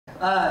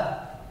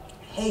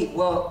Hey,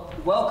 well,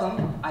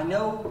 welcome. I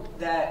know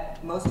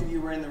that most of you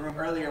were in the room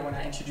earlier when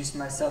I introduced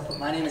myself, but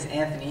my name is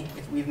Anthony,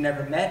 if we've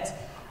never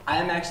met. I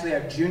am actually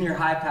a junior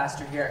high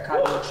pastor here at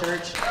Cottonwood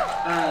Church.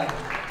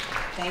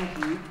 Thank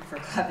you for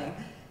clapping.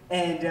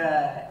 And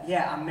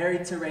yeah, I'm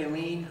married to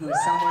Raylene, who is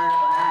somewhere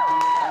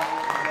around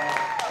here.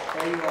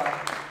 There you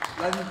are.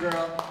 Love you,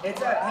 girl.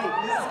 It's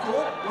hey, this is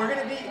cool.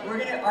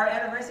 Our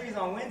anniversary is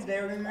on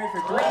Wednesday. We're gonna be married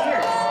for 3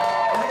 years.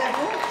 Isn't that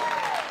cool?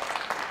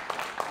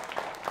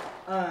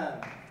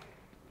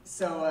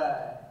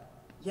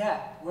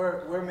 Yeah,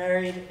 we're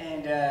married,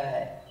 and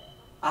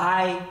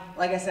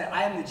like I said,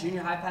 I am the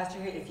junior high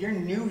pastor here. If you're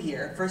new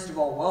here, first of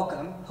all,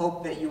 welcome.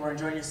 Hope that you are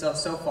enjoying yourself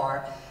so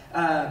far.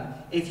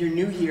 If you're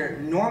new here,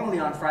 normally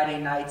on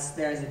Friday nights,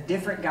 there's a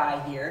different guy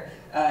here.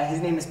 His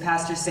name is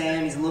Pastor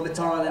Sam. He's a little bit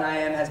taller than I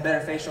am, has better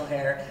facial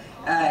hair.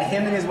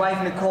 Him and his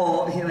wife,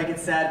 Nicole, like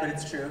it's sad, but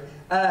it's true.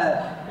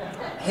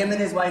 Him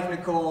and his wife,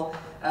 Nicole,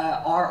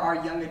 are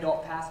our young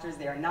adult pastors.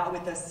 They are not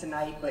with us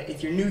tonight, but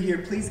if you're new here,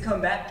 please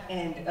come back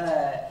and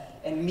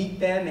meet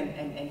them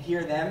and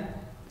hear them.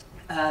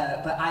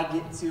 But I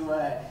get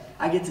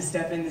to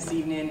step in this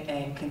evening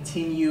and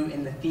continue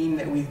in the theme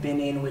that we've been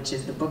in, which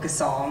is the Book of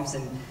Psalms.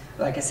 And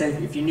like I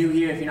said, if you're new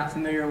here, if you're not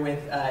familiar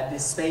with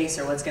this space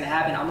or what's going to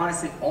happen, I'm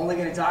honestly only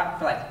going to talk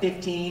for like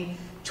 15,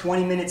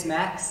 20 minutes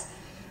max.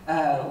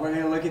 We're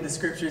going to look at the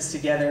scriptures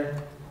together,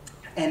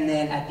 and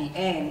then at the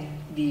end,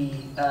 the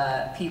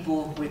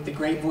people with the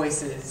great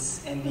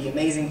voices and the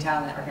amazing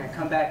talent are going to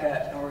come back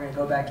up, and we're going to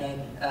go back in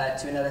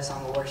to another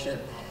song of worship.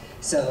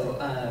 So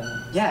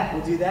yeah,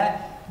 we'll do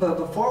that. But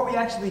before we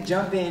actually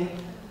jump in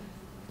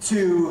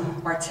to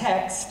our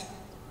text,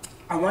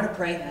 I want to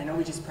pray. And I know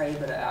we just prayed,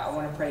 but I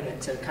want to pray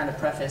to kind of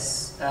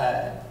preface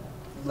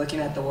looking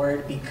at the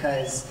Word,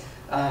 because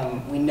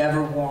we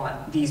never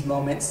want these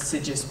moments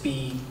to just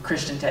be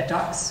Christian TED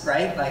Talks,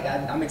 right? Like,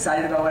 I'm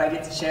excited about what I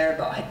get to share,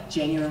 but I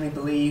genuinely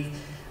believe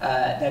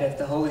that if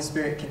the Holy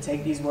Spirit can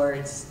take these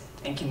words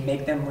and can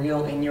make them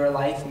real in your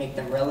life, make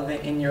them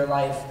relevant in your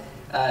life,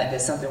 that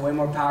something way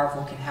more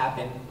powerful can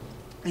happen.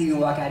 You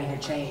can walk out of here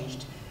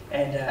changed.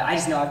 And I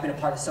just know I've been a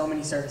part of so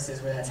many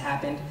services where that's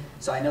happened,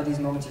 so I know these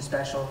moments are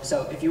special.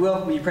 So if you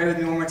will you pray with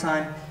me one more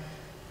time?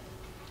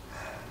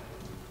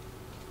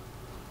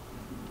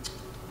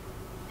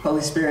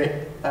 Holy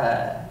Spirit,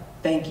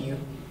 thank you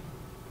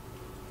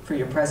for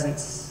your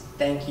presence.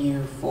 Thank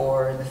you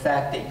for the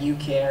fact that you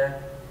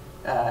care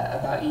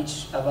about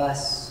each of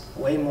us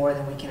way more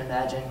than we can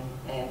imagine.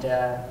 And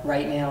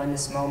right now in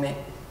this moment,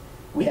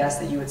 we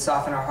ask that you would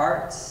soften our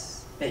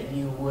hearts, that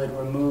you would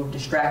remove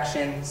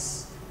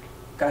distractions.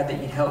 God,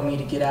 that you'd help me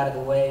to get out of the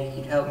way.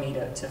 You'd help me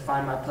to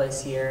find my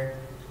place here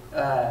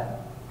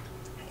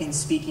in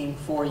speaking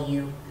for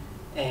you.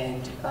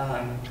 And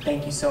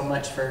thank you so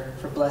much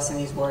for blessing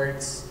these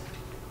words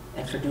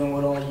and for doing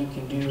what only you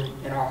can do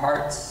in our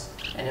hearts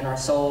and in our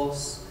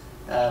souls.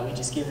 We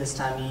just give this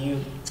time to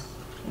you.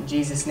 In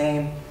Jesus'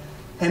 name,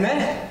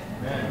 amen?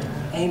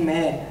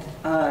 Amen.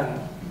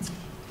 Amen.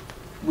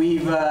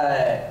 We've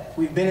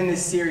been in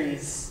this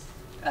series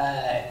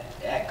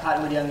at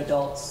Cottonwood Young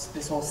Adults,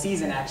 this whole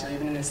season actually, we've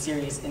been in this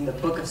series in the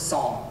Book of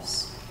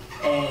Psalms.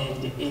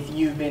 And if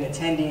you've been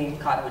attending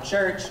Cottonwood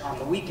Church on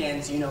the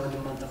weekends, you know in the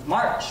month of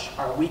March,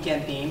 our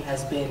weekend theme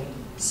has been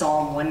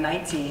Psalm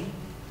 119.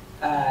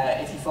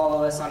 If you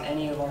follow us on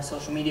any of our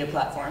social media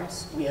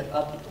platforms, we have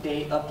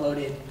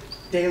uploaded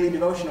daily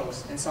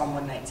devotionals in Psalm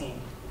 119.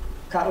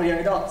 Cottonwood Young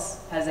Adults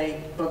has a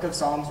Book of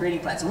Psalms reading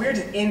plan. So we're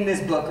just in this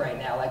book right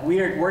now. Like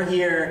we're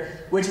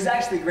here, which is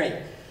actually great.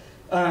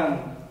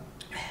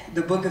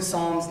 The Book of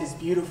Psalms is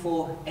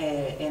beautiful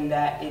in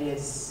that it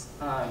is,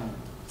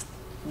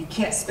 you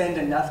can't spend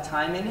enough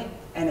time in it,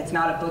 and it's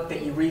not a book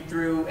that you read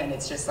through and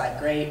it's just like,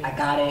 great, I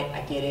got it, I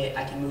get it,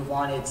 I can move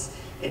on. It's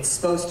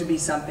supposed to be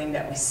something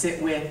that we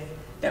sit with,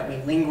 that we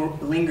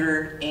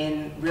linger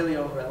in really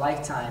over a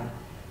lifetime.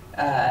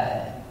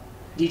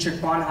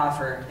 Dietrich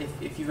Bonhoeffer,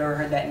 if you've ever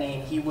heard that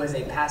name, he was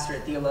a pastor, a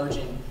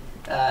theologian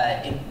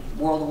in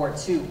World War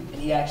II, and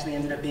he actually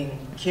ended up being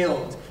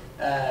killed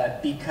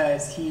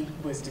because he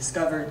was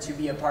discovered to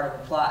be a part of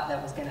a plot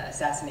that was going to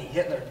assassinate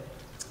Hitler.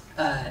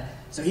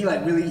 So he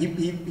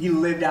he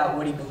lived out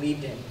what he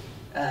believed in.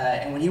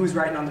 And when he was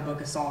writing on the Book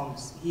of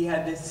Psalms, he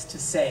had this to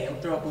say. I'll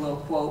throw up a little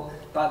quote.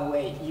 By the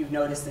way, you've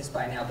noticed this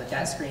by now, but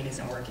that screen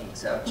isn't working,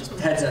 so just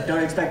heads up.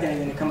 Don't expect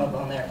anything to come up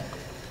on there.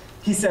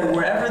 He said,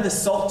 wherever the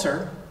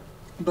Psalter,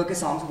 Book of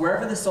Psalms,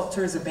 wherever the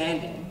Psalter is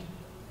abandoned,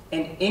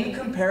 an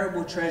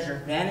incomparable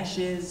treasure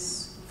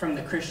vanishes from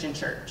the Christian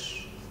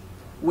church.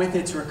 With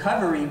its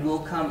recovery will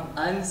come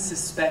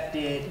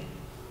unsuspected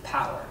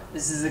power.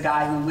 This is a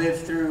guy who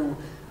lived through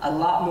a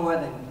lot more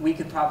than we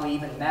could probably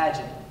even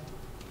imagine.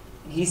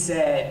 And he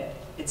said,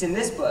 it's in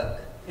this book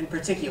in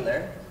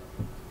particular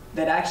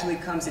that actually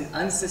comes in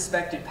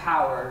unsuspected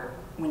power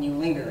when you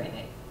linger in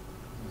it.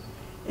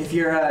 If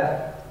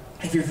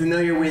you're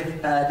familiar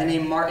with the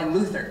name Martin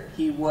Luther,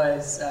 he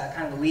was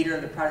kind of the leader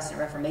of the Protestant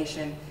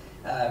Reformation.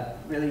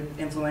 Really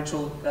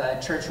influential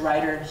church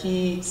writer.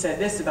 He said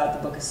this about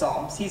the Book of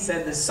Psalms. He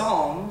said the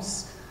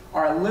Psalms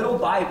are a little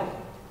Bible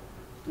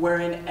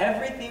wherein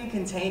everything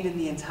contained in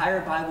the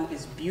entire Bible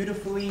is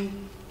beautifully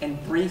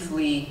and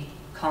briefly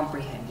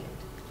comprehended.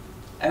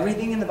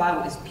 Everything in the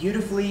Bible is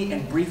beautifully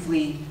and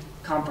briefly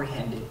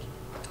comprehended.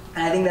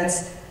 And I think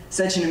that's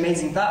such an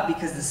amazing thought,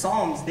 because the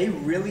Psalms, they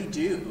really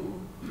do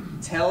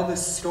tell the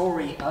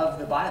story of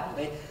the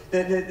Bible.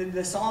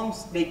 The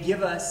Psalms, they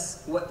give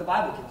us what the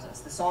Bible gives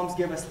us. The Psalms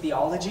give us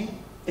theology.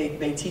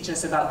 They teach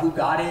us about who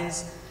God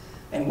is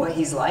and what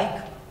he's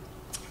like.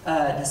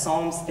 The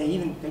Psalms,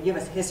 they give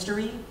us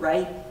history,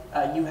 right?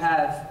 You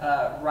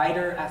have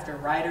writer after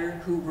writer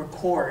who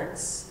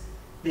records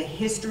the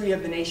history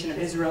of the nation of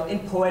Israel in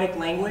poetic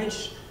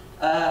language,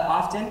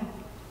 often.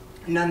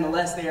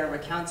 Nonetheless, they are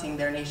recounting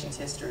their nation's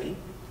history.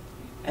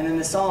 And then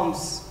the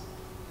Psalms,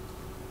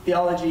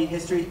 theology,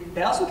 history,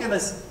 they also give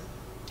us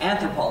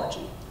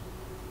anthropology.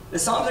 The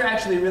Psalms are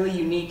actually really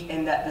unique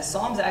in that the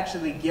Psalms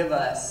actually give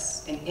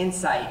us an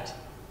insight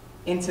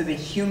into the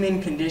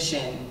human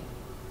condition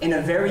in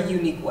a very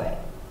unique way.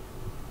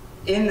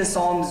 In the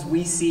Psalms,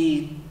 we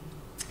see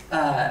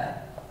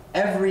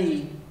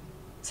every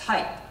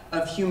type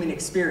of human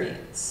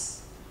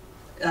experience.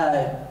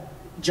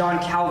 John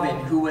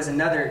Calvin, who was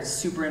another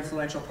super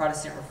influential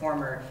Protestant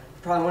reformer,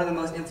 probably one of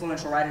the most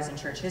influential writers in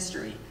church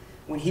history,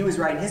 when he was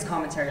writing his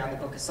commentary on the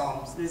book of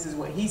Psalms, this is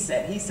what he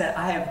said. He said,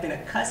 "I have been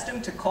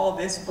accustomed to call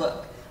this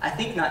book, I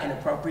think not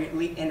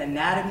inappropriately, an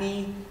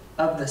anatomy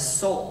of the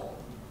soul.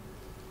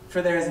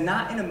 For there is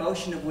not an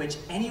emotion of which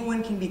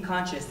anyone can be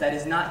conscious that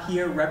is not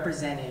here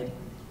represented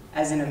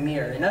as in a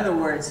mirror." In other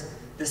words,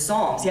 the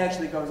Psalms, he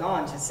actually goes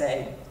on to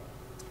say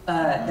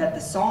that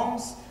the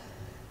Psalms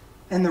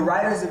and the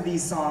writers of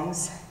these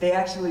songs, they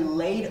actually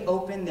laid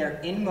open their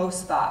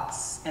inmost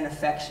thoughts and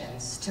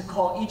affections to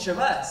call each of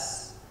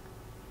us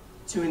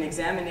to an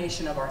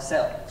examination of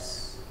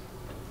ourselves.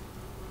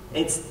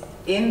 It's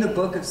in the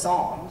book of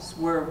Psalms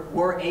where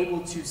we're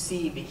able to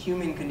see the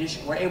human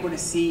condition. We're able to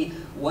see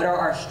what are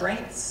our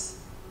strengths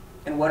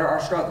and what are our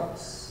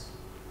struggles.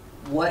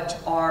 What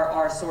are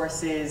our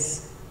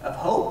sources of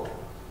hope,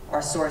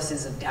 our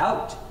sources of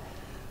doubt,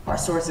 our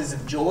sources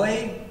of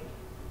joy,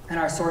 and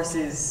our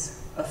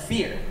sources of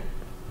fear.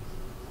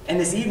 And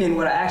this evening,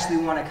 what I actually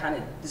want to kind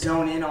of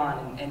zone in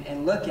on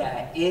and look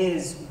at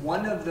is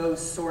one of those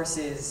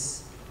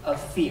sources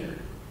of fear.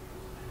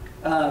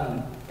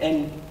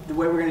 And the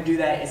way we're going to do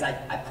that is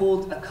I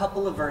pulled a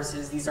couple of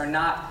verses. These are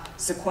not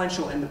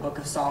sequential in the book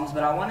of Psalms,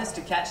 but I want us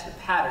to catch the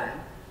pattern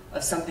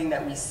of something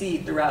that we see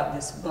throughout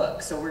this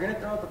book. So we're going to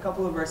throw up a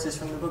couple of verses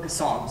from the book of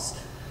Psalms,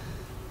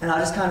 and I'll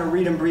just kind of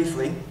read them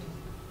briefly.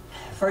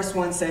 First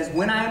one says,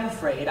 "When I am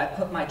afraid, I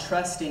put my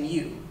trust in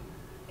you.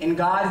 In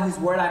God, whose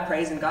word I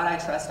praise, in God I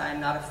trust, I am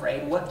not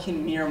afraid. What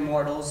can mere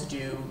mortals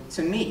do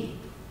to me?"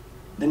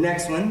 The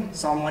next one,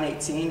 Psalm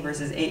 118,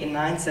 verses 8 and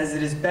 9, says,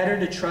 "It is better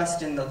to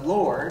trust in the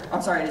Lord."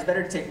 It is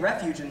better to take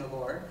refuge in the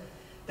Lord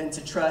than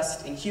to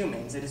trust in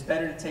humans. It is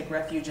better to take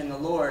refuge in the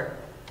Lord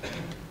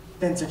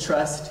than to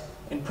trust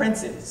in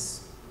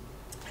princes.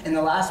 And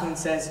the last one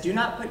says, "Do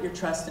not put your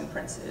trust in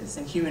princes,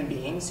 in human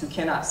beings who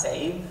cannot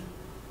save.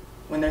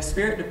 When their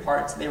spirit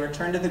departs, they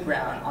return to the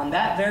ground. On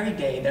that very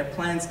day, their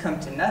plans come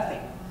to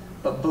nothing.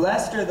 But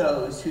blessed are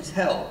those whose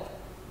help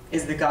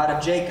is the God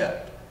of Jacob,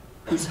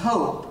 whose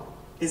hope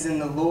is in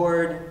the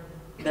Lord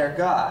their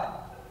God."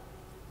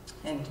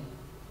 And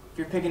if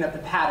you're picking up the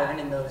pattern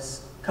in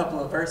those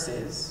couple of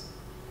verses,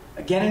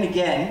 again and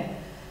again,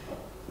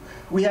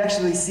 we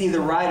actually see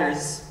the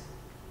writers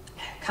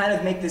kind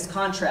of make this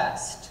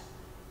contrast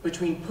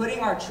between putting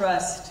our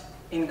trust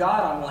in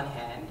God on one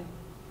hand,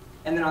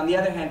 and then on the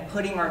other hand,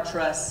 putting our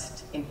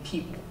trust in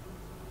people.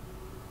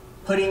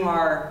 Putting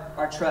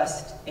our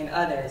trust in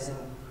others. And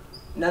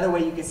another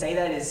way you could say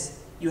that is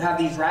you have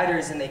these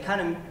writers and they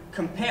kind of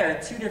compare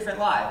two different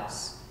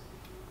lives.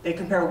 They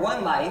compare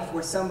one life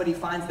where somebody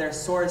finds their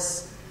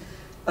source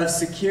of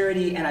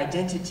security and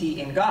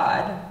identity in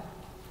God,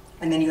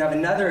 and then you have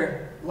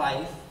another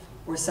life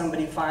where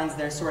somebody finds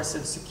their source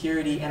of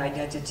security and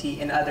identity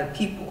in other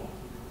people.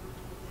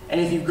 And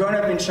if you've grown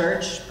up in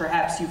church,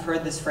 perhaps you've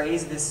heard this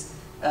phrase,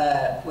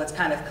 what's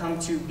kind of come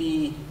to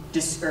be,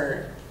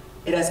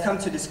 it has come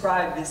to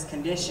describe this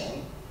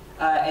condition,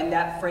 and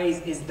that phrase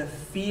is the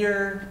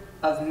fear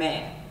of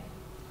man.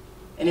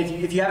 And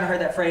if you haven't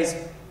heard that phrase,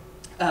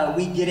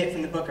 we get it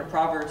from the book of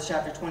Proverbs,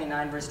 chapter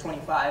 29, verse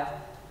 25. It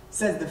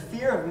says, "The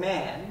fear of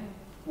man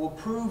will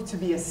prove to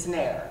be a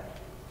snare,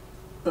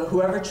 but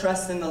whoever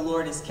trusts in the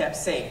Lord is kept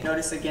safe."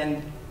 Notice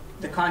again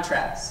the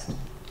contrast.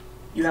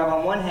 You have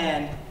on one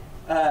hand,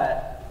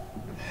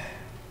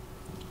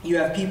 you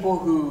have people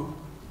who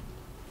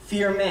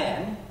fear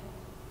man,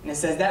 and it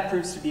says that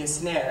proves to be a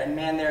snare. And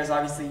man there is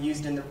obviously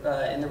used in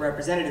the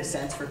representative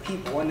sense for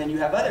people. And then you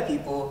have other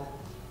people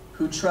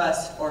who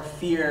trust or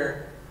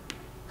fear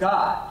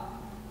God.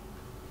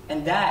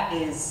 And that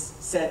is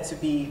said to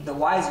be the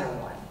wiser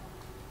one.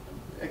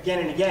 Again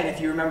and again, if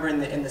you remember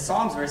in the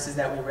Psalms verses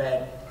that we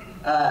read,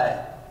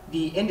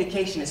 the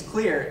indication is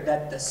clear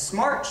that the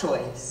smart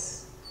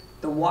choice,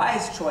 the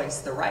wise choice,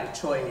 the right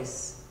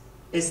choice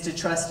is to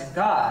trust in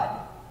God.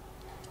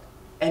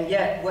 And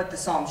yet, what the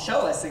Psalms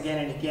show us again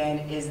and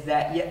again is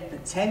that yet the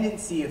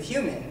tendency of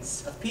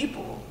humans, of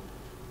people,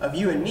 of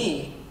you and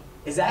me,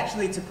 is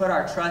actually to put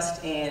our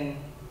trust in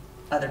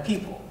other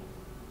people.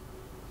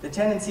 The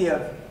tendency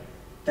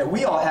that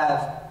we all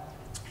have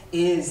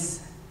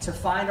is to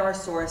find our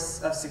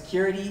source of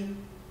security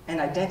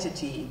and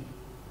identity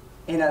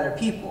in other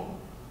people.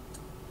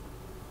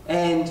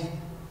 And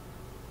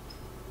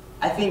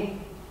I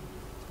think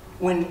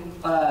when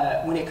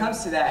it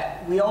comes to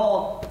that,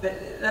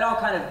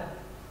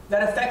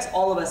 that affects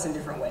all of us in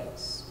different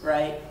ways,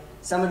 right?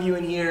 Some of you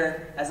in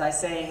here, as I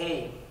say,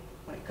 hey,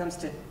 when it comes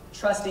to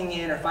trusting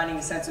in or finding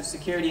a sense of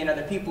security in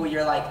other people,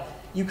 you're like,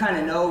 you kind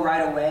of know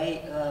right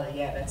away,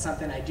 yeah, that's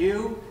something I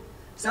do.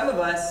 Some of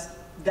us,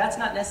 that's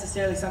not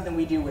necessarily something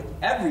we do with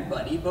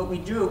everybody, but we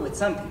do it with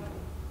some people.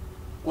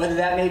 Whether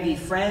that may be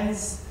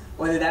friends,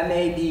 whether that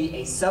may be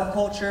a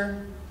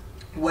subculture,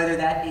 whether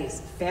that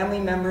is family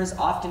members.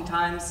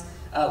 Oftentimes,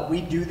 we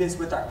do this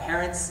with our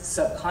parents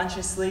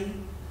subconsciously,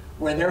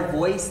 where their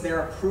voice,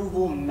 their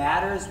approval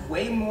matters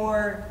way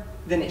more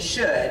than it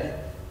should,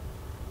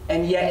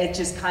 and yet it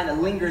just kind of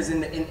lingers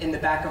in the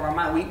back of our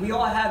mind. We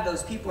all have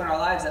those people in our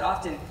lives that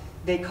often,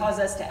 they cause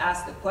us to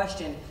ask the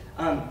question,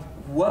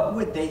 what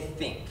would they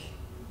think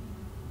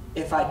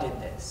if I did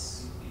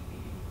this?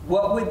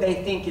 What would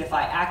they think if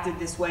I acted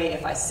this way,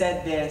 if I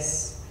said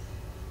this?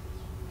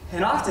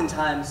 And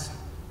oftentimes,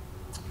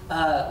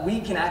 we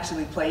can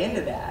actually play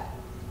into that.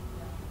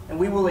 And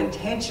we will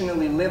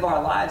intentionally live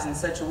our lives in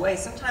such a way,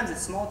 sometimes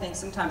it's small things,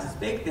 sometimes it's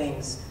big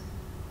things,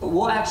 but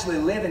we'll actually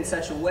live in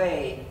such a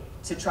way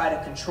to try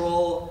to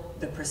control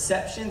the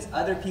perceptions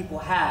other people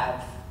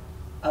have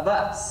of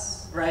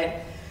us,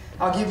 right?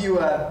 I'll give you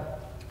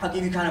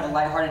kind of a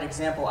lighthearted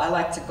example. I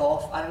like to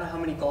golf. I don't know how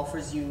many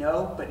golfers you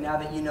know, but now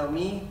that you know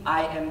me,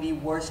 I am the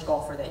worst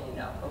golfer that you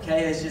know,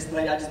 okay?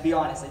 I'll just be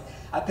honest.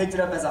 I picked it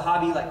up as a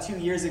hobby like 2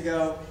 years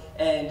ago,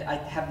 and I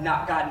have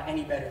not gotten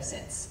any better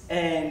since.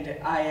 And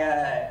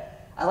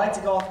I like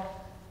to golf.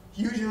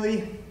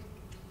 Usually,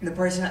 the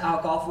person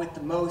I'll golf with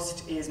the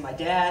most is my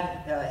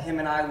dad. Him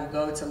and I will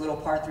go to little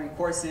par 3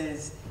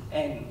 courses,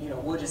 and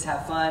we'll just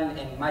have fun.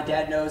 And my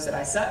dad knows that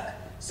I suck.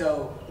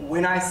 So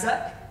when I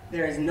suck,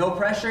 there is no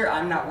pressure.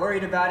 I'm not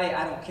worried about it.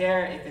 I don't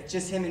care if it's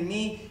just him and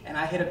me, and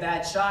I hit a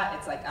bad shot.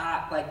 It's like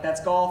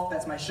that's golf.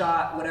 That's my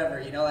shot.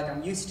 Whatever. Like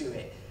I'm used to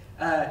it.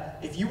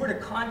 If you were to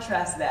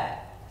contrast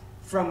that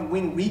from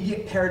when we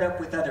get paired up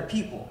with other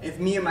people. If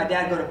me and my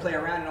dad go to play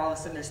around and all of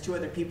a sudden there's 2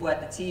 other people at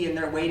the tee and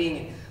they're waiting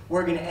and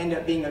we're going to end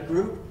up being a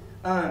group,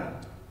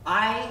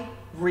 I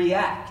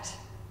react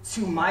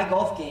to my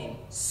golf game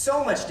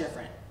so much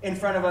different in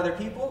front of other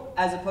people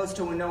as opposed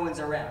to when no one's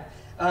around.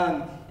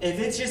 If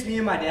it's just me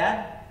and my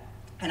dad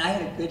and I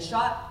hit a good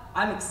shot,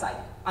 I'm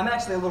excited. I'm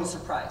actually a little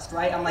surprised,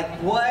 right? I'm like,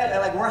 what?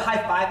 Like, we're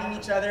high-fiving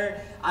each other.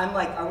 I'm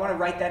like, I want to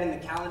write that in the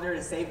calendar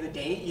to save the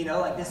date,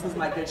 like this was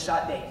my good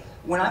shot day.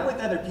 When I'm with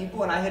other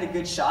people and I hit a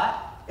good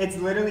shot, it's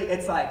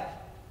like,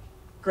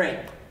 great.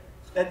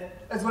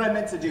 That's what I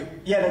meant to do.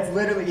 Yeah, that's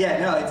literally, yeah,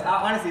 no,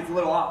 honestly, it's a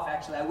little off,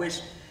 actually. I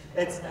wish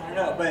I don't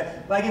know,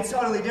 but like, it's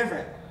totally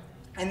different.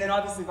 And then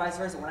obviously vice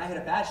versa. When I hit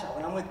a bad shot,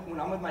 when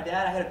I'm with my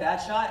dad, I hit a bad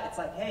shot. It's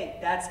like, hey,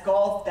 that's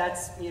golf.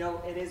 That's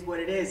it is what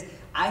it is.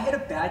 I hit a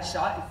bad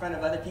shot in front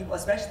of other people,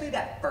 especially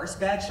that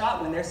first bad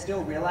shot when they're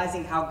still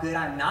realizing how good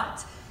I'm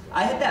not.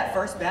 I hit that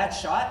first bad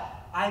shot.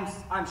 I'm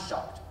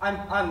shocked.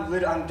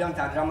 I'm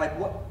dumbfounded. I'm like,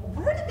 what?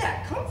 Where did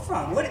that come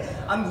from?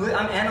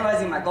 I'm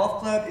analyzing my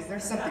golf club. Is there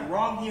something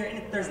wrong here? And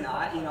if there's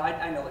not,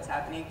 I know what's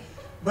happening.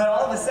 But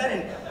all of a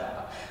sudden,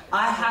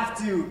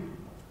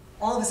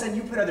 all of a sudden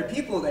you put other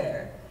people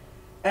there.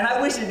 And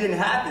I wish it didn't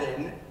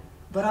happen,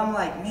 but I'm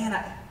like,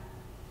 man,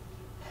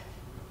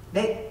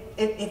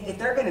 if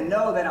they're going to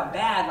know that I'm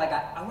bad, like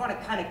I want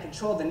to kind of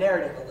control the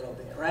narrative a little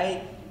bit,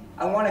 right?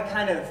 I want to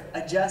kind of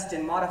adjust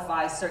and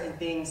modify certain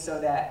things so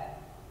that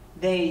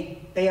they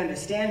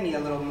understand me a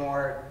little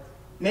more.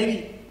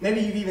 Maybe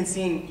you've even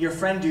seen your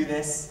friend do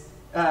this.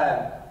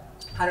 I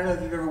don't know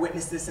if you've ever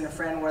witnessed this in a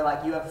friend where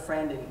like you have a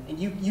friend and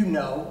you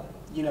know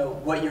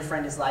what your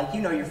friend is like.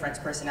 You know your friend's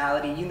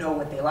personality. You know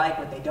what they like,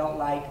 what they don't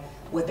like,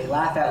 what they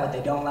laugh at, what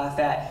they don't laugh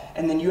at,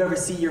 and then you ever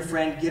see your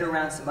friend get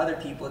around some other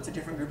people, it's a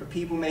different group of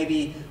people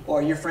maybe,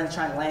 or your friend's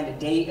trying to land a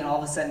date and all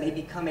of a sudden they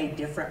become a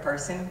different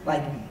person.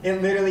 Like,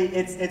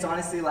 it's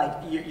honestly like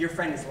your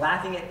friend is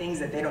laughing at things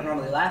that they don't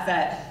normally laugh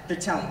at, they're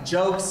telling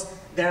jokes,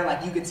 they're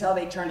like, you could tell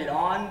they turned it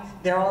on,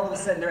 they're all of a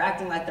sudden, they're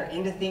acting like they're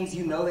into things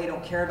they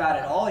don't care about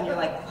at all, and you're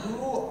like,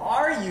 who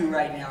are you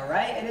right now,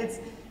 right?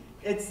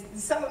 And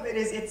some of it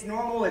is, it's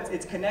normal,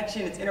 it's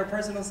connection, it's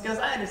interpersonal skills,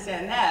 I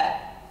understand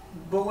that.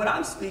 But what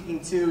I'm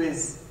speaking to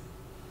is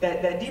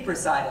that deeper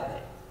side of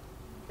it.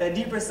 That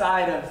deeper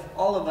side of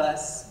all of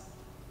us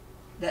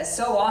that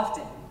so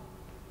often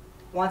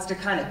wants to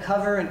kind of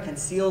cover and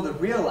conceal the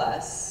real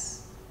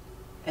us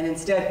and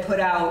instead put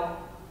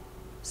out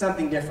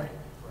something different.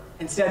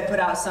 Instead put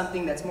out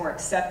something that's more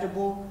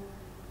acceptable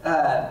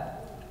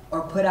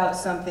or put out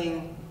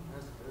something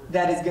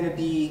that is going to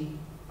be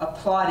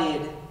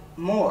applauded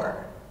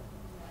more.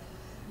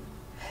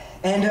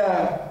 And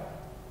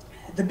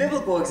The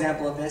biblical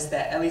example of this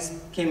that at least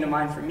came to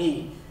mind for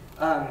me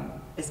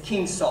is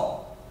King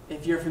Saul.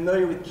 If you're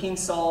familiar with King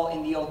Saul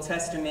in the Old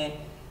Testament,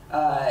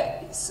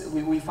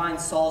 we find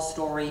Saul's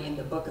story in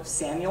the book of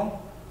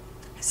Samuel.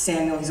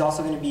 Samuel, he's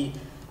also going to be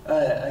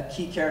a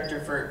key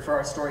character for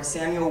our story.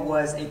 Samuel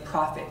was a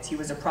prophet. He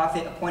was a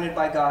prophet appointed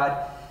by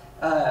God.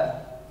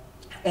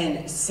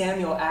 And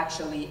Samuel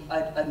actually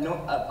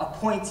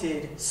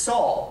appointed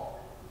Saul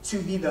to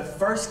be the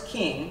first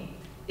king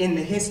in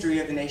the history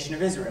of the nation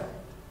of Israel.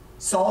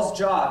 Saul's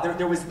job,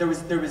 there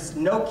was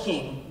no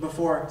king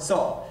before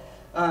Saul.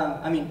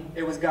 I mean,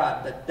 it was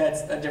God, but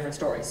that's a different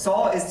story.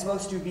 Saul is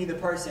supposed to be the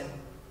person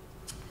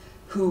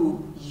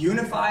who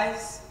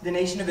unifies the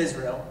nation of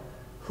Israel,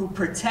 who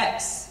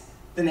protects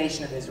the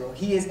nation of Israel.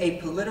 He is a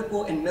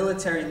political and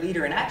military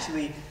leader. And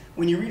actually,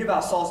 when you read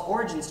about Saul's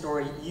origin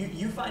story,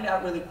 you find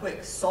out really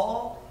quick.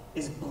 Saul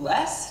is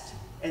blessed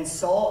and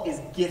Saul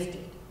is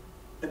gifted.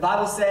 The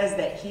Bible says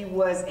that he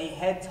was a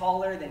head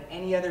taller than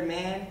any other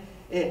man.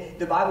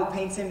 The Bible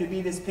paints him to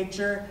be this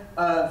picture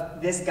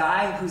of this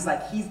guy who's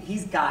like,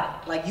 he's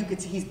got it. Like you could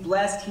see, he's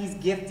blessed, he's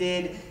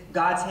gifted,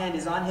 God's hand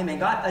is on him, and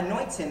God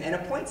anoints him and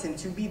appoints him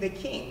to be the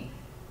king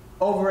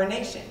over a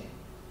nation.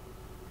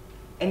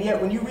 And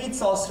yet, when you read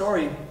Saul's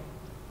story,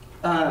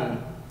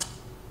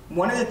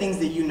 one of the things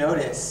that you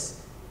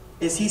notice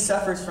is he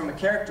suffers from a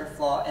character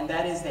flaw, and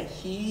that is that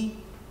he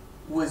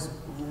was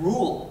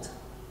ruled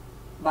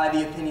by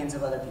the opinions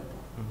of other people.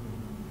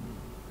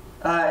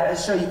 I'll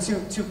show you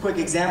two quick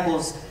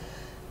examples.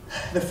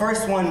 The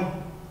first one,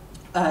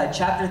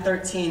 chapter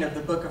 13 of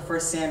the book of 1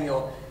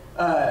 Samuel.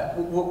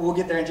 We'll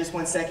get there in just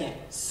one second.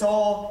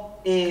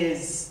 Saul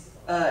is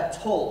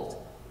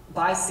told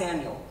by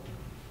Samuel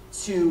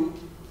to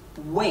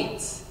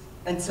wait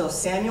until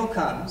Samuel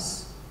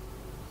comes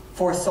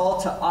for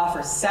Saul to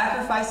offer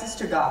sacrifices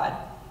to God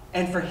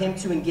and for him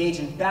to engage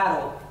in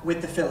battle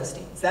with the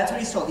Philistines. That's what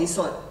he's told. He's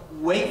told,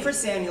 wait for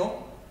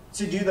Samuel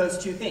to do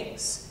those two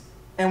things.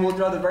 And we'll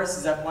throw the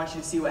verses up. I want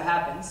you to see what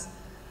happens.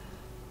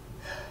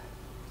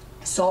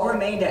 Saul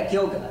remained at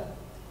Gilgal,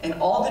 and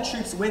all the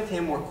troops with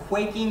him were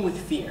quaking with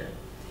fear.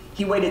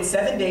 He waited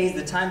 7 days,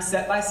 the time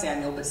set by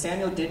Samuel, but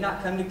Samuel did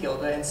not come to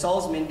Gilgal, and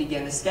Saul's men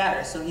began to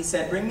scatter. So he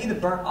said, bring me the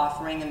burnt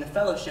offering and the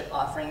fellowship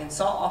offering. And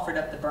Saul offered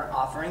up the burnt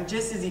offering.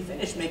 Just as he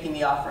finished making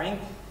the offering,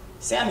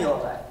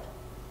 Samuel arrived.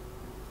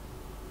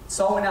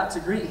 Saul went out to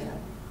greet him.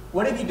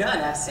 What have you done?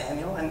 Asked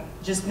Samuel. And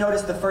just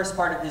notice the first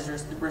part of his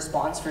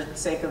response for the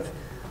sake of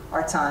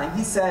our time.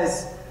 He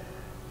says,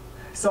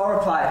 Saul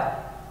replied,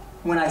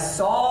 when I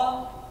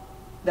saw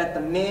that the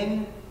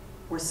men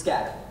were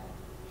scattered.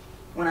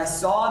 When I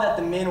saw that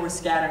the men were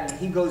scattering, and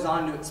he goes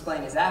on to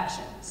explain his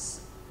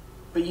actions.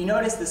 But you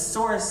notice the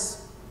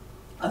source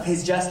of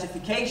his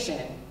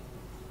justification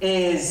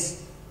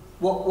is,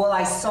 well,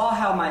 I saw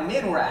how my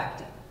men were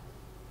acting.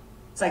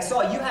 It's like,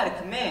 Saul, you had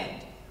a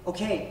command.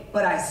 Okay,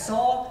 but I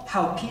saw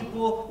how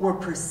people were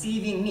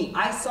perceiving me.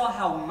 I saw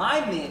how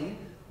my men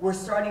were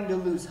starting to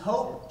lose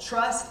hope,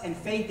 trust, and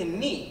faith in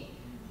me.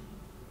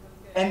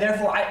 And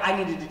therefore, I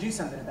needed to do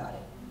something about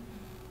it.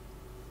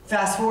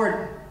 Fast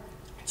forward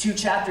 2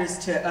 chapters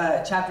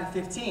to chapter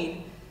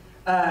 15.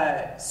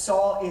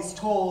 Saul is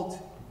told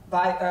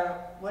by,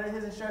 what are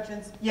his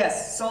instructions?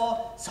 Yes,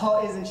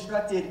 Saul is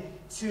instructed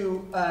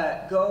to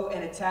go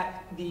and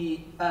attack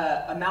the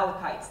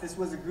Amalekites. This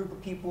was a group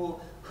of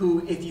people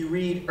who, if you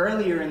read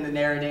earlier in the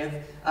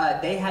narrative,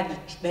 they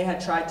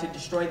had tried to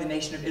destroy the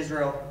nation of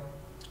Israel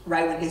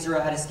right when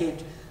Israel had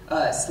escaped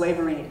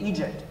slavery in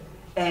Egypt.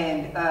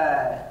 And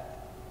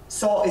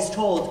Saul is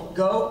told,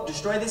 go,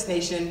 destroy this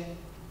nation,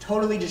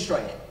 totally destroy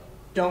it.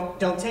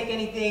 Don't take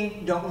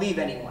anything, don't leave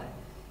anyone.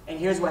 And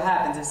here's what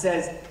happens. It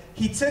says,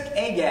 he took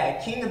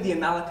Agag, king of the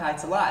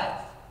Amalekites,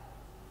 alive,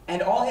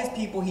 and all his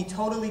people he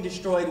totally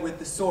destroyed with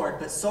the sword.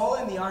 But Saul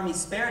and the army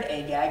spared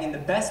Agag and the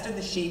best of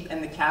the sheep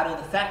and the cattle,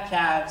 the fat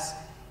calves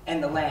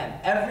and the lamb,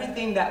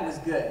 everything that was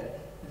good.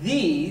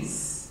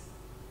 These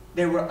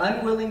they were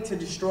unwilling to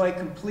destroy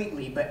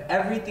completely, but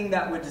everything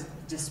that was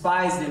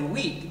despised and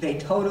weak, they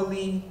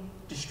totally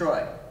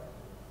destroyed.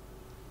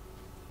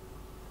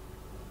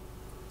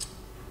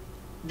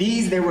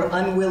 These they were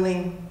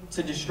unwilling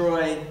to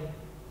destroy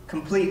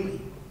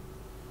completely.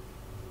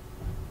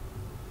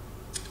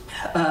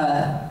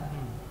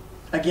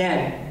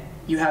 Again,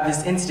 you have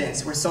this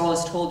instance where Saul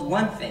is told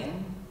one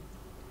thing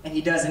and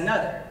he does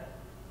another.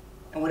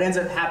 And what ends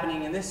up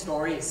happening in this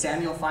story is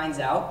Samuel finds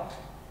out.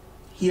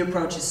 He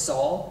approaches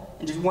Saul.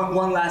 And just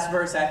one last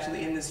verse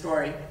actually in this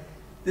story.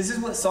 This is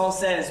what Saul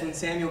says when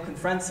Samuel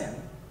confronts him.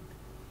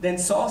 Then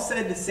Saul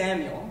said to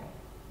Samuel,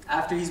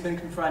 after he's been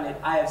confronted,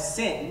 I have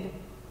sinned.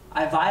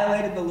 I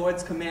violated the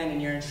Lord's command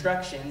and your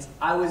instructions.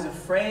 I was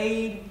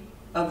afraid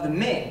of the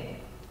men,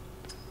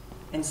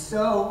 and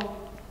so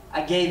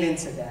I gave in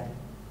to them.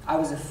 I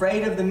was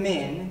afraid of the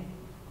men,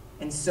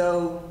 and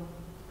so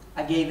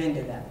I gave in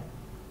to them.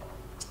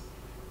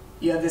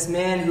 You have this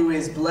man who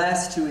is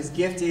blessed, who is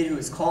gifted, who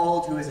is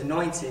called, who is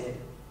anointed,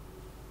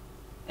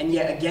 and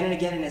yet again and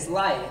again in his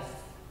life,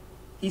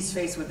 he's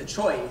faced with a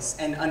choice,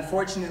 and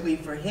unfortunately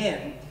for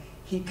him,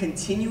 he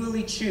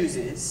continually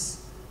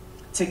chooses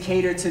to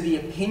cater to the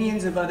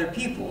opinions of other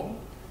people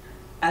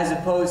as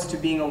opposed to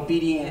being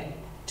obedient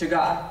to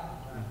God.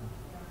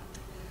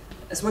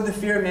 That's what the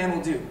fear of man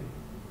will do.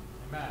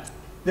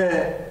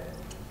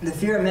 The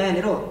fear of man,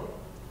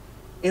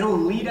 it'll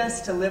lead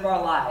us to live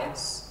our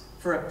lives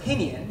for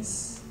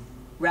opinions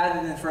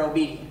rather than for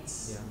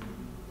obedience.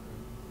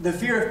 The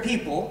fear of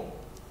people,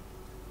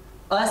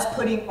 us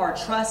putting our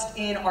trust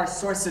in our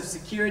source of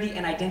security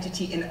and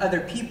identity in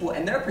other people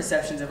and their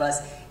perceptions of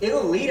us,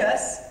 it'll lead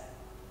us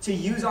to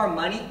use our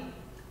money,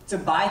 to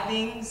buy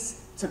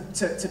things,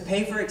 to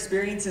pay for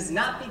experiences,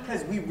 not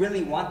because we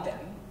really want them,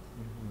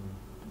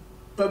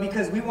 but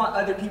because we want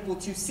other people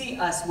to see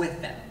us with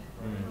them.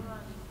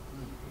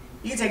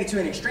 You can take it to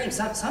an extreme.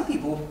 Some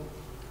people,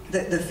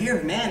 the fear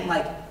of man,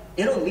 like,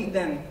 it'll lead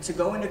them to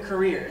go into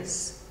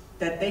careers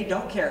that they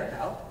don't care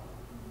about,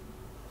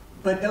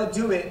 but they'll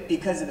do it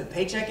because of the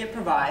paycheck it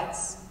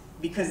provides,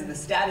 because of the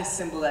status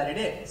symbol that it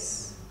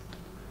is.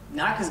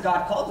 Not because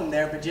God called them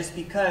there, but just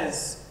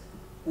because,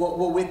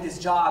 well, with this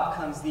job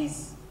comes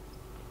this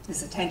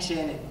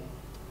attention,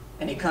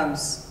 and it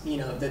comes, you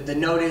know, the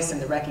notice and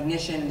the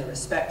recognition and the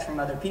respect from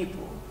other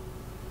people.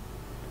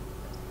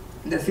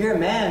 The fear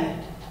of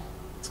man,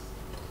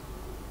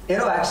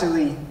 it'll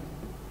actually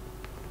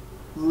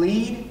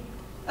lead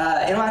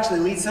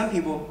some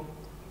people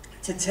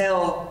to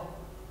tell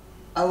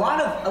a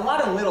lot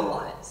of little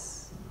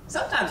lies.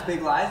 Sometimes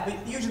big lies,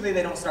 but usually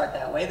they don't start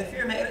that way. The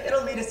fear of man,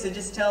 it'll lead us to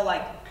just tell,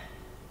 like,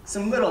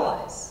 some little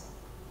lies.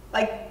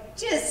 Like,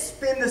 just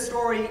spin the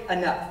story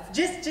enough.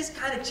 Just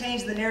kind of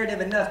change the narrative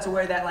enough to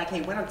where that, like,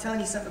 hey, when I'm telling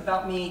you something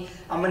about me,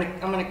 I'm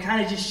gonna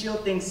kind of just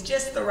shield things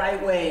just the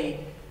right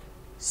way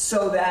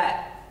so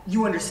that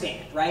you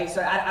understand, right?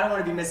 So I don't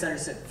want to be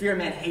misunderstood. Fear of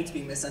man hates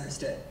being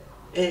misunderstood.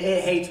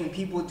 It hates when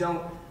people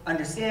don't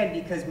understand,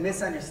 because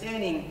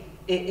misunderstanding,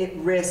 it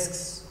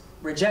risks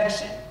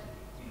rejection.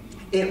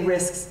 It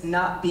risks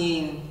not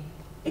being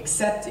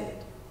accepted.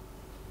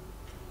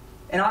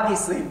 And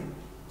obviously,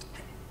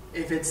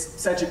 if it's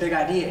such a big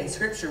idea in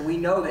Scripture, we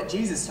know that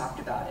Jesus talked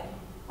about it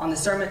on the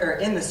sermon, or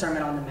in the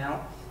Sermon on the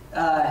Mount.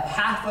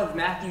 Half of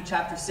Matthew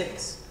chapter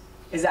 6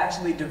 is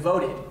actually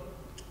devoted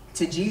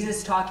to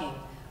Jesus talking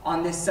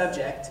on this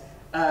subject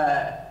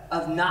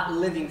of not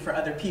living for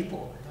other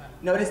people.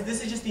 Notice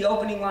this is just the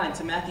opening line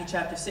to Matthew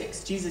chapter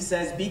 6. Jesus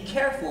says, "Be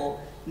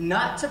careful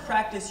not to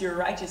practice your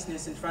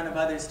righteousness in front of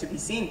others to be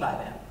seen by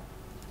them.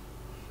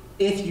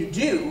 If you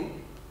do,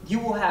 you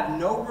will have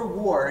no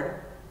reward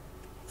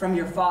from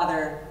your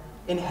Father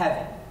in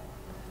heaven."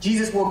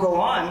 Jesus will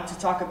go on to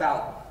talk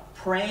about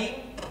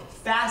praying,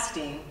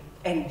 fasting,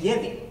 and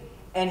giving,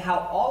 and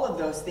how all of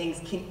those things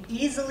can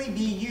easily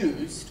be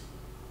used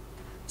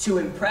to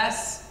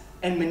impress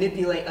and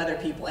manipulate other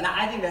people. And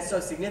I think that's so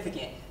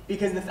significant,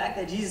 because the fact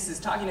that Jesus is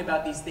talking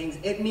about these things,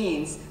 it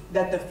means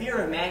that the fear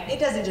of man, it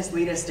doesn't just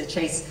lead us to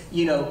chase,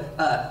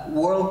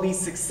 worldly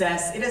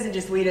success. It doesn't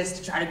just lead us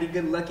to try to be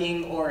good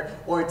looking or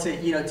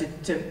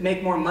to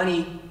make more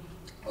money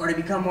or to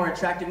become more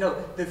attractive. No,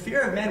 the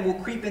fear of man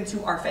will creep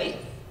into our faith.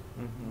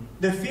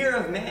 The fear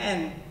of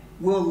man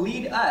will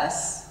lead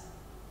us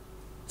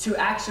to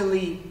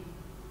actually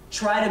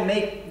try to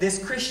make this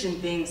Christian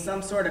thing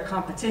some sort of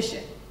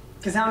competition.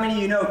 Because how many of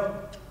you know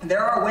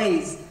there are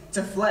ways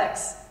to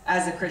flex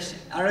as a Christian?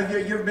 I don't know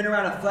if you've ever been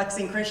around a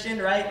flexing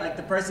Christian, right? Like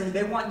the person,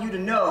 they want you to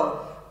know,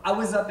 I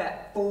was up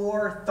at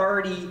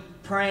 4:30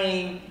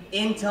 praying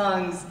in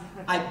tongues.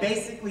 I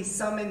basically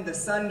summoned the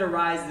sun to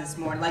rise this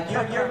morning. Like, you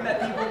ever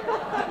met people?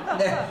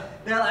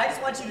 They're like, I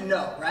just want you to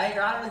know, right?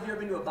 Or I don't know if you've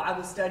ever been to a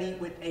Bible study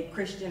with a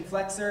Christian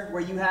flexer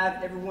where you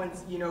have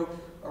everyone's,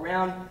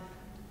 around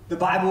the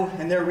Bible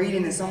and they're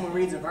reading and someone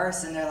reads a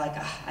verse and they're like,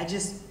 I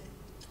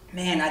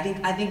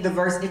think the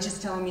verse, it's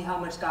just telling me how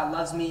much God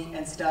loves me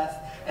and stuff.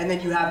 And then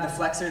you have the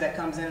flexer that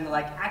comes in and they're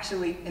like,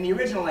 actually, in the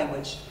original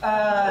language, in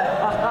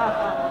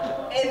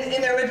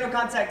the original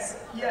context,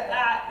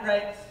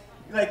 right?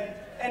 Like,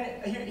 and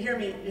hear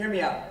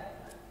me out.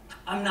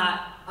 I'm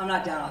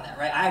not down on that,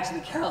 right? I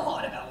actually care a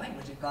lot about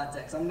language and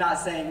context. I'm not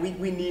saying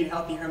we need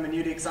healthy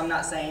hermeneutics. I'm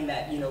not saying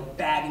that,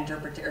 bad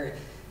interpretation.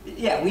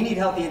 Yeah, we need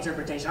healthy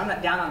interpretation. I'm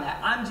not down on that.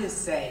 I'm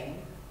just saying,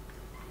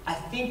 I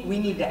think we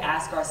need to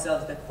ask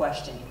ourselves the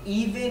question,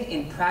 even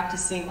in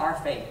practicing our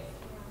faith,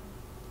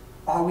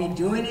 are we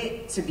doing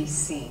it to be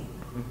seen?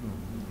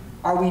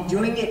 Are we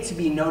doing it to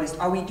be noticed?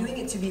 Are we doing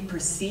it to be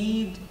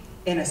perceived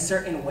in a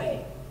certain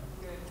way?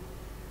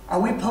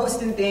 Are we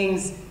posting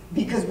things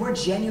because we're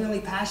genuinely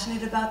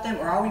passionate about them,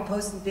 or are we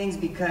posting things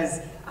because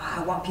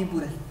I want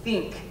people to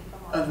think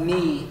of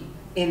me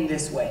in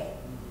this way?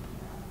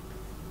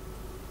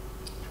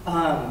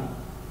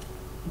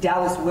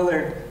 Dallas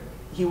Willard,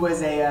 he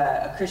was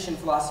a Christian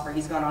philosopher.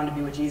 He's gone on to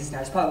be with Jesus now.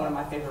 He's probably one of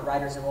my favorite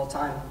writers of all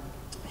time.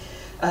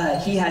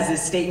 He has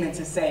this statement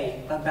to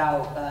say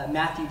about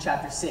Matthew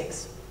chapter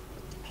 6.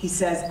 He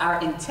says,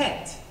 our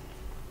intent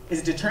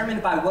is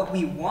determined by what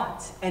we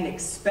want and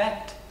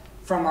expect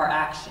from our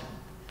action.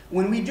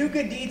 When we do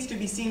good deeds to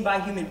be seen by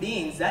human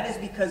beings, that is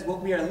because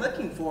what we are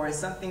looking for is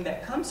something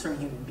that comes from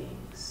human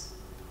beings.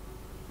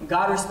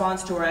 God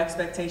responds to our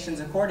expectations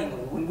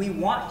accordingly. When we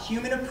want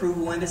human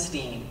approval and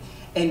esteem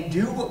and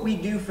do what we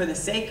do for the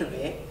sake of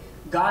it,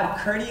 God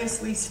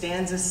courteously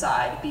stands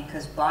aside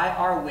because by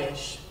our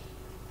wish,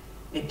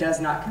 it does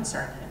not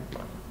concern him.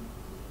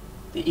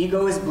 The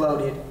ego is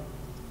bloated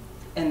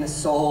and the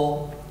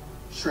soul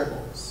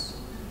shrivels.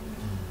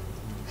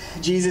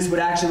 Jesus would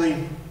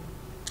actually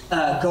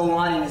go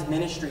on in his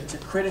ministry to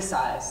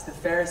criticize the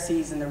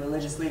Pharisees and the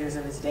religious leaders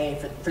of his day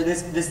for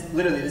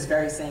literally this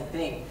very same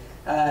thing.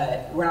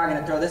 We're not going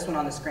to throw this one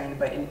on the screen,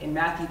 but in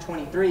Matthew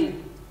 23,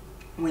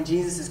 when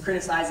Jesus is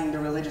criticizing the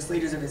religious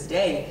leaders of his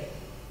day,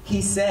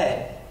 he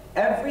said,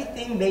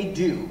 everything they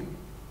do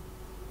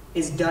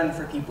is done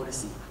for people to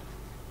see.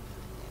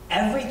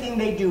 Everything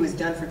they do is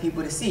done for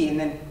people to see. And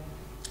then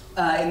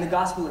in the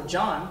Gospel of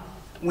John,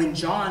 when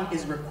John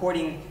is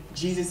recording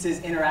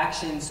Jesus'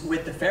 interactions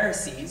with the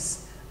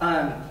Pharisees,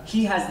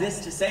 he has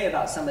this to say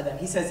about some of them.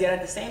 He says, yet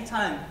at the same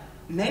time,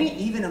 many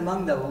even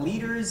among the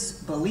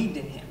leaders believed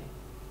in him.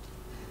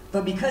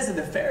 But because of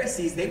the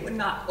Pharisees, they would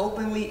not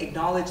openly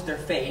acknowledge their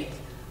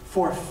faith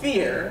for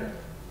fear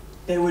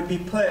they would be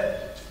put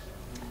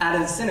out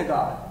of the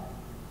synagogue.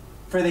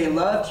 For they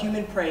loved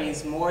human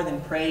praise more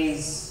than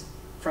praise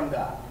from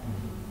God.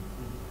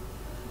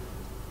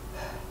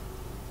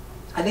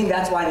 I think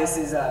that's why this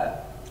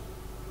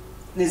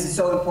is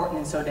so important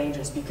and so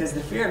dangerous, because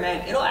the fear of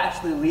man, it'll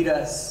actually lead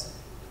us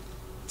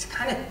to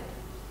kind of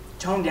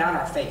tone down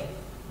our faith.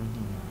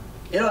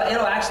 It'll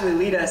actually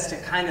lead us to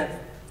kind of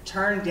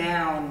turn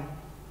down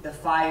the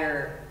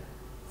fire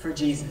for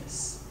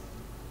Jesus.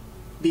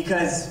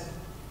 Because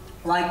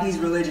like these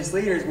religious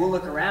leaders, we'll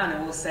look around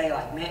and we'll say,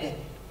 like, man,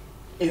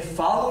 if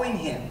following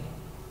him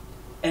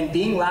and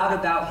being loud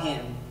about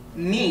him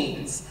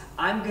means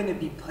I'm going to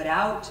be put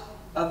out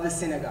of the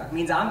synagogue,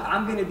 means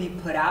I'm going to be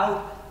put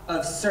out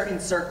of certain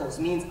circles,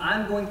 means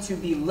I'm going to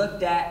be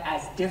looked at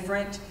as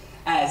different,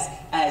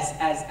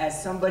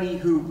 as somebody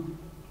who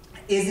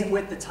isn't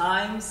with the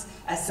times,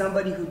 as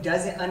somebody who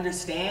doesn't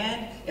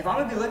understand, if I'm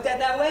going to be looked at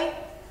that way,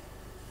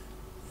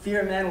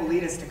 fear of man will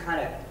lead us to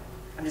kind of,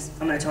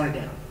 I'm going to tone it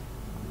down.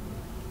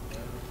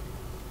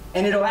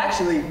 And it'll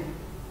actually,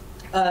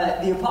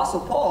 the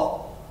Apostle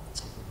Paul,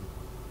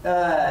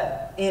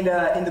 in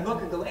the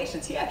book of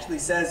Galatians, he actually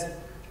says,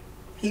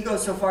 he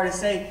goes so far to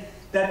say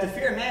that the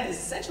fear of man is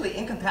essentially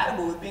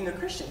incompatible with being a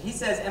Christian. He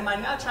says, am I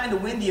now trying to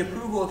win the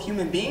approval of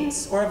human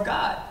beings or of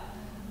God?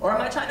 Or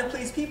am I trying to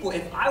please people?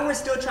 If I were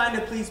still trying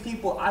to please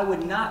people, I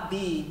would not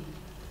be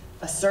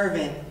a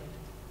servant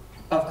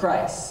of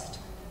Christ.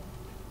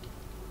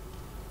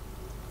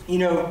 You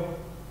know,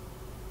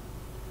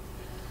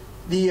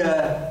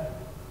 the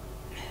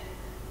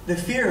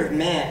fear of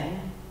man,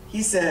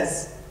 he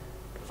says,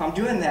 if I'm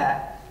doing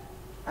that,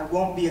 I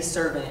won't be a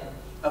servant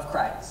of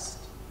Christ.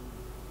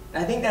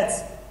 And I think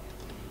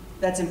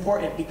that's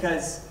important,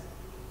 because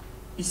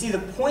you see, the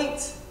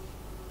point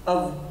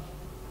of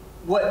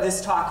what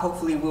this talk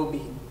hopefully will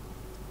be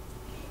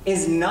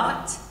is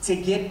not to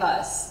get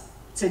us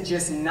to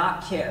just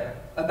not care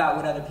about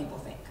what other people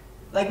think.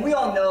 Like, we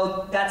all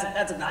know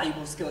that's a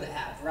valuable skill to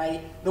have,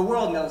 right? The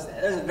world knows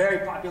that. There's a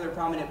very popular,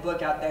 prominent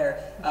book out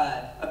there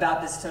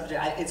about this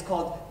subject. It's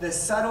called The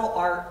Subtle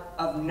Art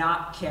of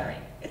Not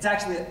Caring. It's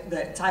actually,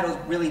 the title's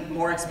really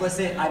more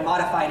explicit. I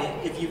modified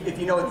it. If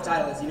you know what the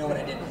title is, you know what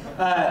I did.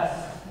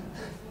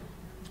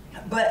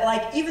 But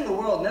like, even the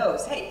world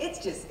knows, hey,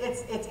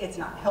 it's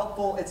not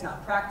helpful, it's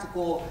not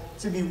practical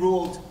to be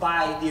ruled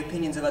by the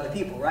opinions of other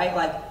people, right?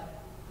 Like,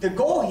 the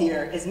goal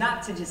here is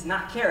not to just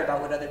not care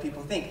about what other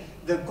people think.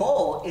 The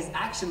goal is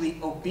actually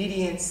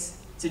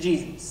obedience to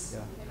Jesus.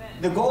 Yeah.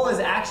 The goal is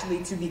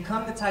actually to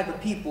become the type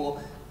of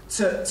people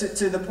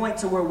to the point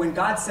to where when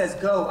God says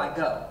go, I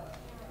go.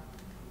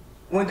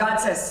 When God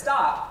says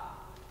stop,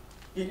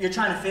 you're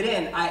trying to fit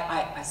in,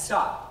 I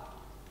stop.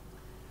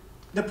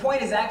 The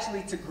point is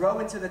actually to grow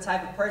into the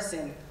type of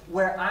person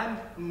where I'm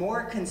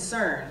more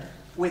concerned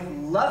with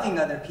loving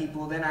other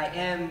people than I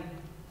am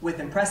with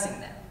impressing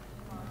them.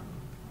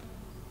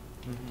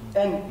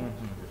 And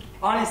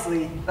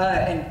honestly,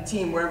 and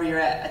team, wherever you're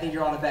at, I think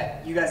you're all in the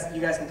back. You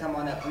guys can come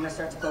on up. I'm going to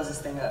start to close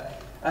this thing up.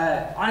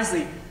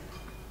 Honestly,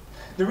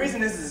 the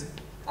reason this is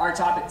our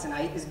topic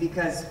tonight is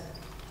because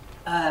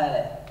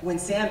when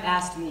Sam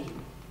asked me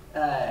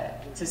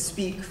to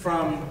speak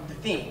from the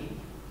theme,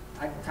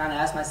 I kind of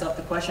asked myself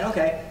the question,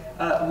 okay,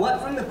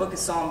 what from the book of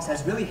Psalms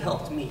has really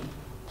helped me?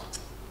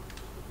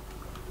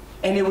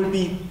 And it would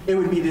be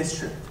this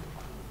truth.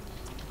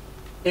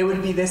 It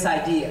would be this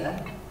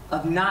idea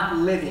of not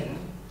living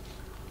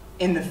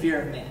in the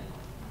fear of man.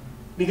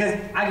 Because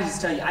I can just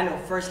tell you, I know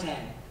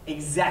firsthand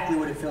exactly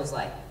what it feels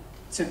like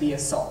to be a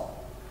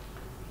Saul.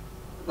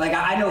 Like,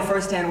 I know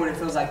firsthand what it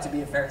feels like to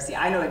be a Pharisee.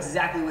 I know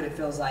exactly what it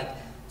feels like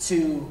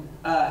to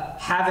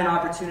have an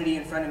opportunity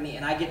in front of me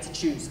and I get to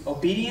choose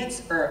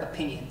obedience or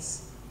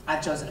opinions.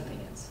 I've chosen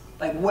opinions,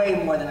 like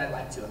way more than I'd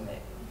like to admit.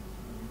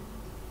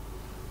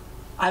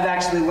 I've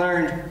actually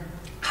learned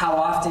how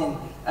often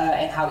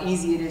and how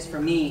easy it is for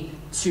me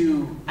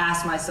to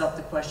ask myself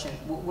the question,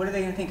 what are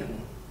they going to think of me?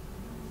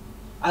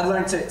 I've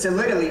learned to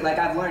literally, like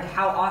I've learned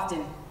how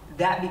often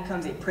that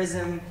becomes a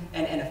prism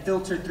and a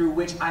filter through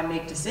which I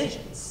make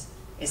decisions.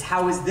 Is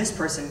how is this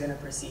person going to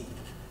perceive me?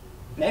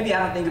 Maybe I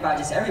don't think about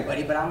just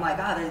everybody, but I'm like,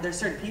 there's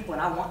certain people,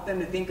 and I want them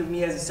to think of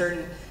me as a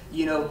certain,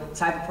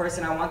 type of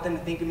person. I want them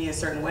to think of me a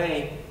certain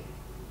way.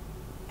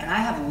 And I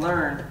have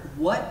learned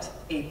what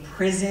a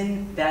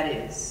prison that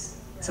is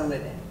to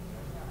live in.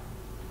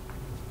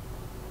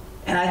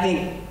 And I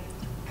think,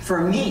 for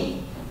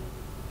me,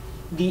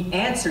 the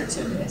answer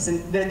to this,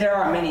 and there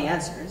are many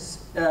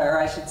answers, or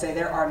I should say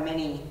there are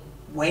many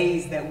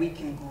ways that we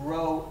can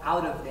grow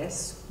out of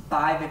this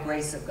by the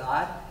grace of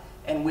God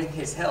and with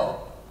His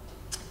help.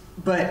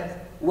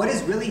 But what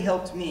has really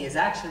helped me is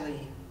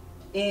actually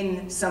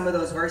in some of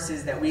those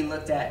verses that we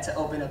looked at to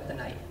open up the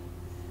night.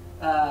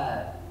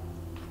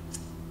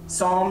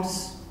 Psalm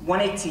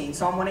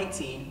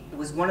 118, it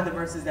was one of the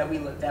verses that we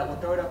looked at. We'll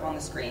throw it up on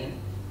the screen.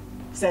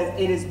 It says,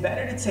 "It is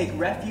better to take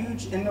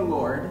refuge in the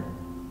Lord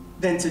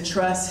than to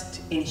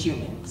trust in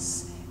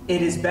humans.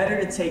 It is better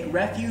to take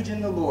refuge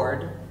in the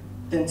Lord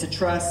than to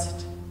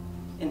trust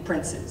in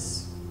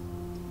princes."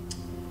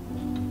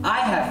 I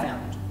have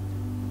found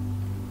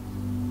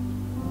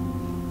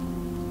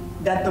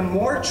that the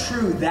more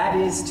true that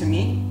is to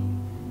me,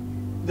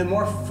 the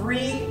more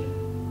free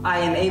I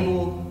am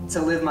able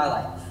to live my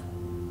life.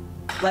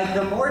 Like,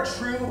 the more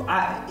true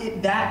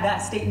that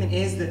statement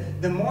is,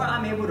 the more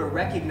I'm able to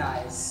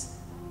recognize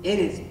it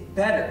is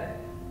better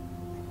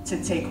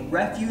to take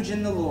refuge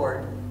in the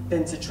Lord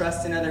than to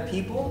trust in other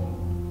people.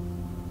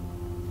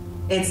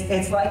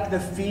 It's like the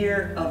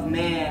fear of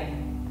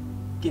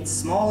man gets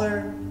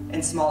smaller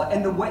and smaller.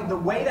 And the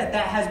way that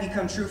has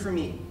become true for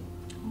me,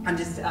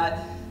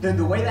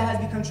 the way that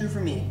has become true for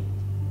me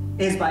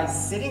is by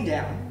sitting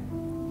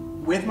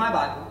down with my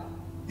Bible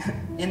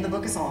in the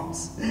book of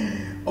Psalms,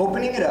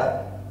 opening it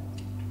up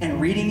and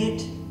reading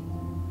it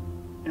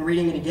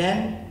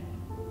again,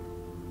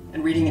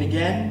 and reading it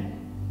again,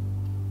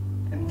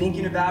 and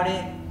thinking about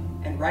it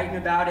and writing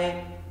about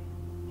it,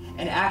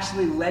 and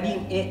actually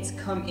letting it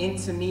come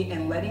into me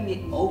and letting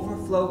it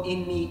overflow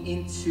in me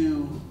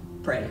into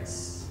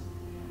praise.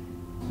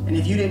 And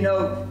if you didn't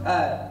know,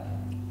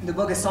 the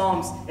book of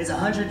Psalms is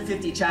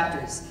 150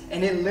 chapters,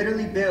 and it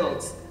literally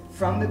builds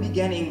from the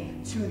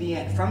beginning to the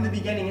end. From the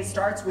beginning, it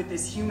starts with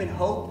this human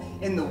hope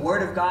in the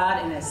Word of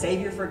God and a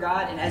Savior for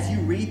God. And as you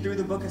read through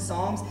the book of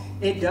Psalms,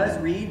 it does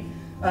read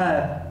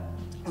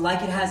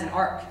like it has an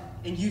arc.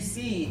 And you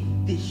see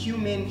the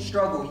human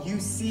struggle. You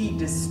see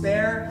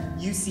despair,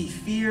 you see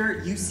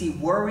fear, you see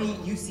worry,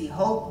 you see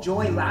hope,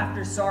 joy,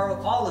 laughter,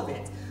 sorrow, all of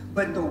it.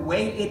 But the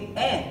way it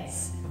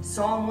ends,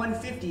 Psalm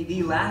 150,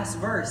 the last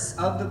verse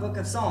of the book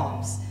of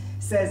Psalms,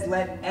 says,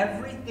 "Let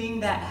everything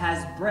that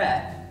has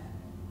breath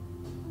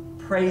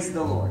praise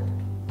the Lord."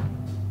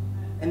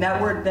 And that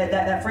word,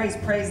 that phrase,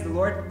 praise the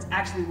Lord, it's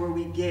actually where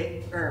we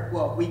get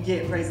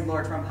praise the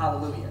Lord from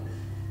hallelujah.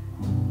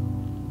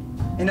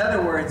 In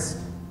other words,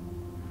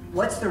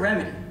 what's the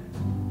remedy?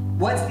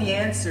 What's the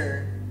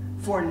answer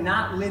for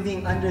not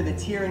living under the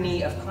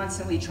tyranny of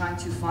constantly trying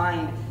to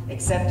find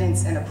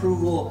acceptance and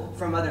approval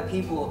from other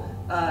people?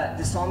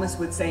 The psalmist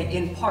would say,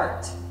 in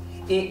part,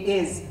 it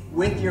is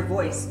with your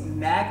voice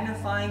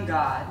magnifying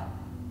God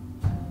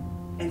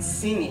and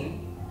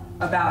singing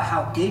about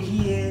how big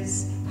He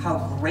is, how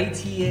great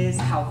He is,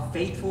 how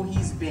faithful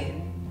He's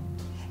been.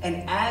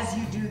 And as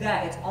you do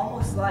that, it's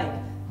almost like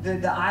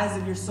the eyes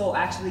of your soul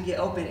actually get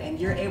open and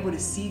you're able to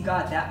see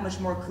God that much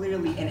more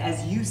clearly. And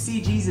as you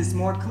see Jesus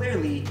more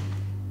clearly,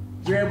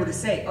 you're able to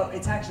say, oh,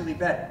 it's actually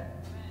better.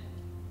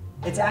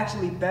 It's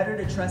actually better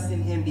to trust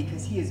in Him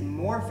because He is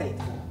more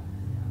faithful.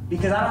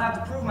 Because I don't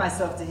have to prove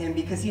myself to Him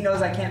because He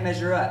knows I can't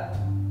measure up.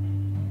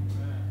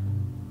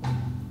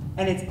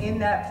 And it's in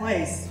that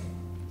place,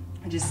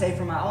 I just say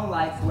for my own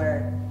life,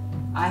 where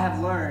I have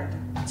learned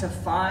to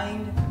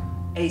find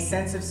a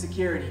sense of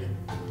security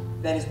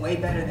that is way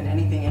better than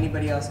anything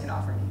anybody else can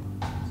offer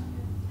me.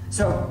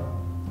 So,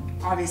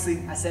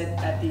 obviously, I said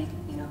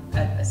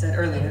I said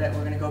earlier that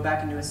we're going to go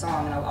back into a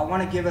song, and I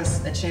want to give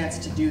us a chance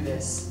to do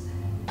this.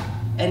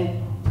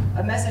 And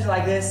a message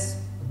like this,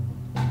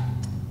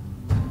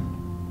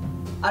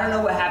 I don't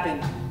know what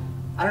happened.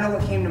 I don't know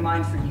what came to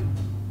mind for you.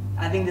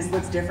 I think this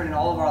looks different in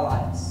all of our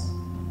lives.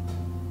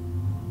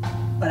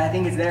 But I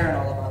think it's there in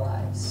all of our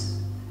lives.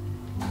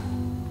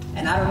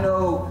 And I don't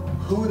know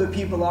who the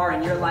people are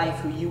in your life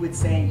who you would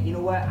say, you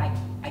know what, I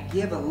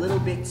give a little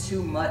bit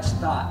too much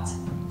thought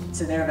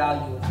to their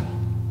value of me.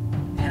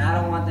 And I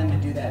don't want them to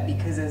do that,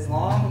 because as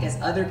long as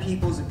other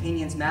people's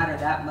opinions matter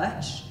that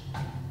much,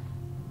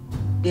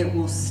 it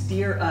will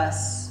steer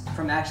us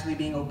from actually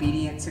being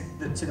obedient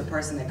to the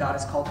person that God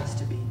has called us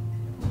to be.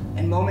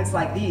 And moments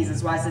like these,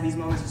 that's why I said these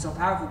moments are so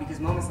powerful, because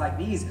moments like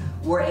these,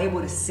 we're able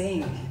to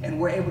sing and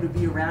we're able to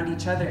be around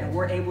each other and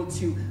we're able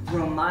to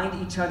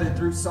remind each other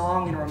through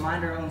song and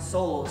remind our own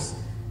souls,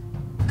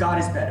 God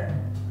is better.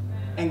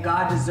 And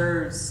God is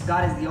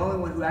the only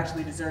one who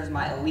actually deserves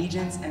my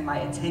allegiance and my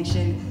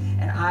attention.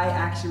 And I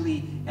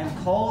actually am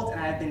called and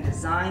I have been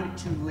designed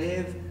to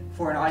live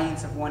for an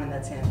audience of one, and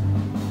that's Him.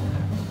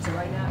 So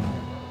right now,